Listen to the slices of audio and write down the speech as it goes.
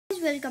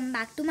welcome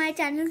back to my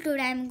channel.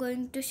 Today I am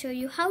going to show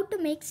you how to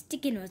make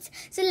sticky notes.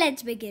 So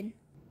let's begin.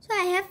 So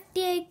I have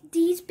taken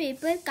these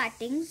paper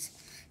cuttings.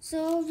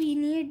 So we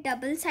need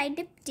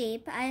double-sided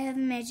tape. I have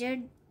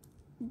measured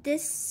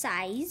this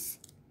size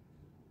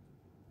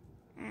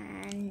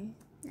and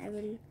I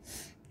will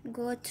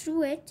go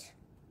through it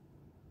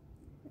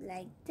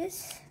like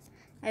this.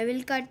 I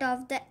will cut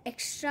off the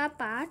extra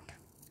part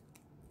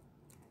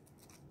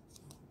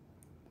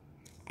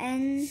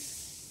and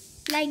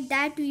like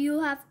that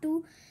you have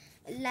to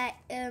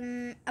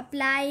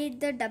apply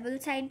the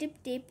double-sided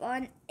tape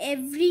on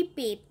every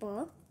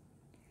paper.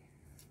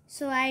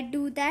 So I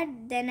do that,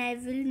 then I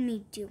will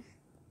meet you.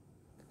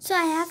 So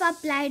I have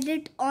applied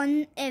it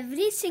on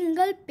every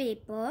single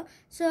paper.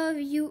 So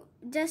you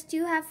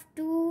have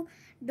to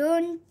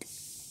don't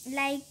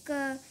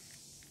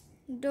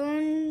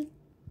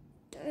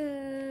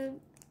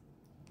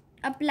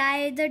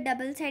apply the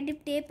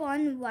double-sided tape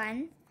on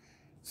one.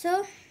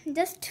 So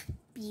just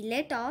peel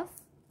it off,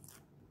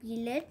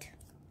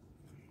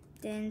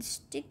 then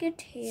stick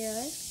it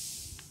here,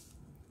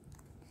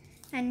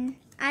 and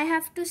I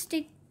have to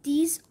stick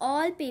these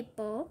all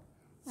paper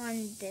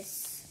on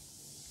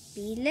this.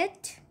 Peel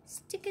it,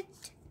 stick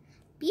it,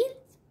 peel,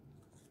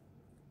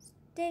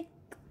 stick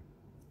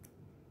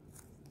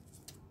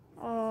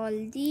all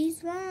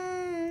these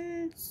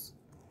ones.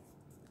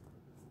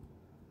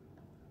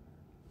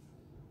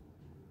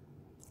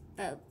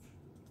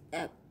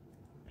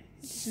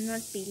 This is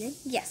not peeling.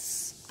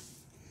 Yes.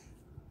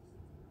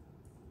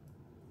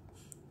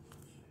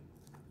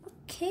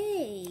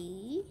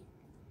 Okay.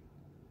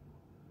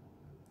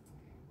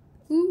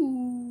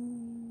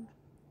 Ooh.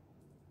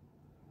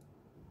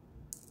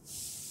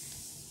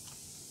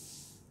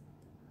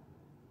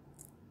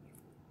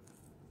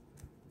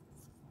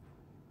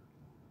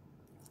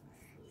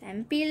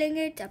 I'm peeling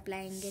it,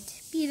 applying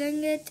it,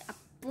 peeling it,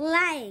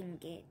 applying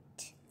it.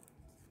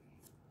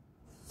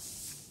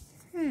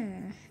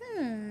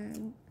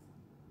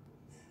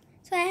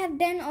 So I have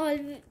done all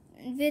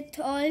with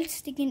all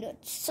sticky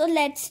notes. So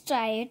let's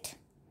try it.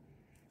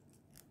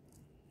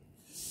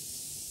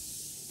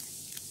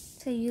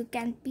 So you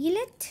can peel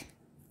it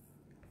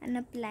and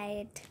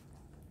apply it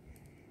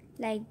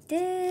like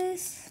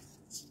this.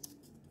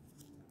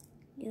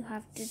 You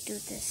have to do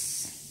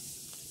this.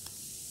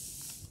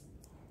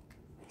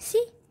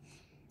 See,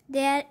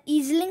 they are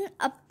easily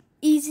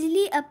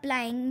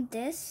applying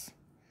this.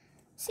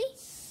 See.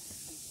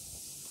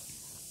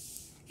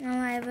 Now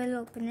I will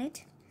open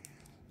it.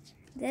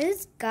 There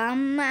is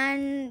gum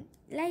and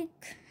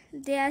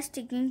they are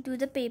sticking to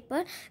the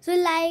paper. So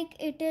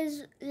it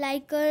is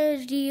like a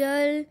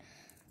real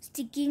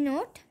sticky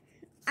note.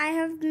 I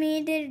have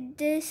made it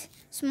this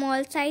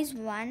small size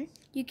one.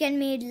 You can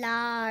make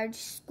large,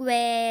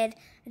 square,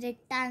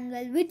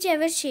 rectangle,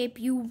 whichever shape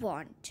you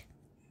want.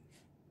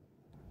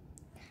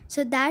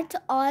 So that's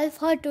all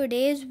for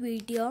today's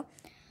video.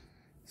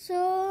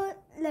 So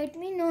let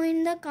me know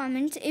in the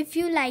comments if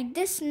you like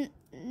this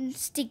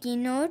sticky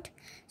note.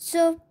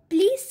 So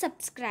please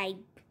subscribe.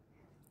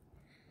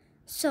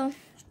 So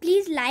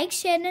please like,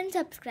 share and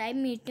subscribe.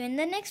 Meet you in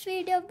the next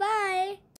video. Bye.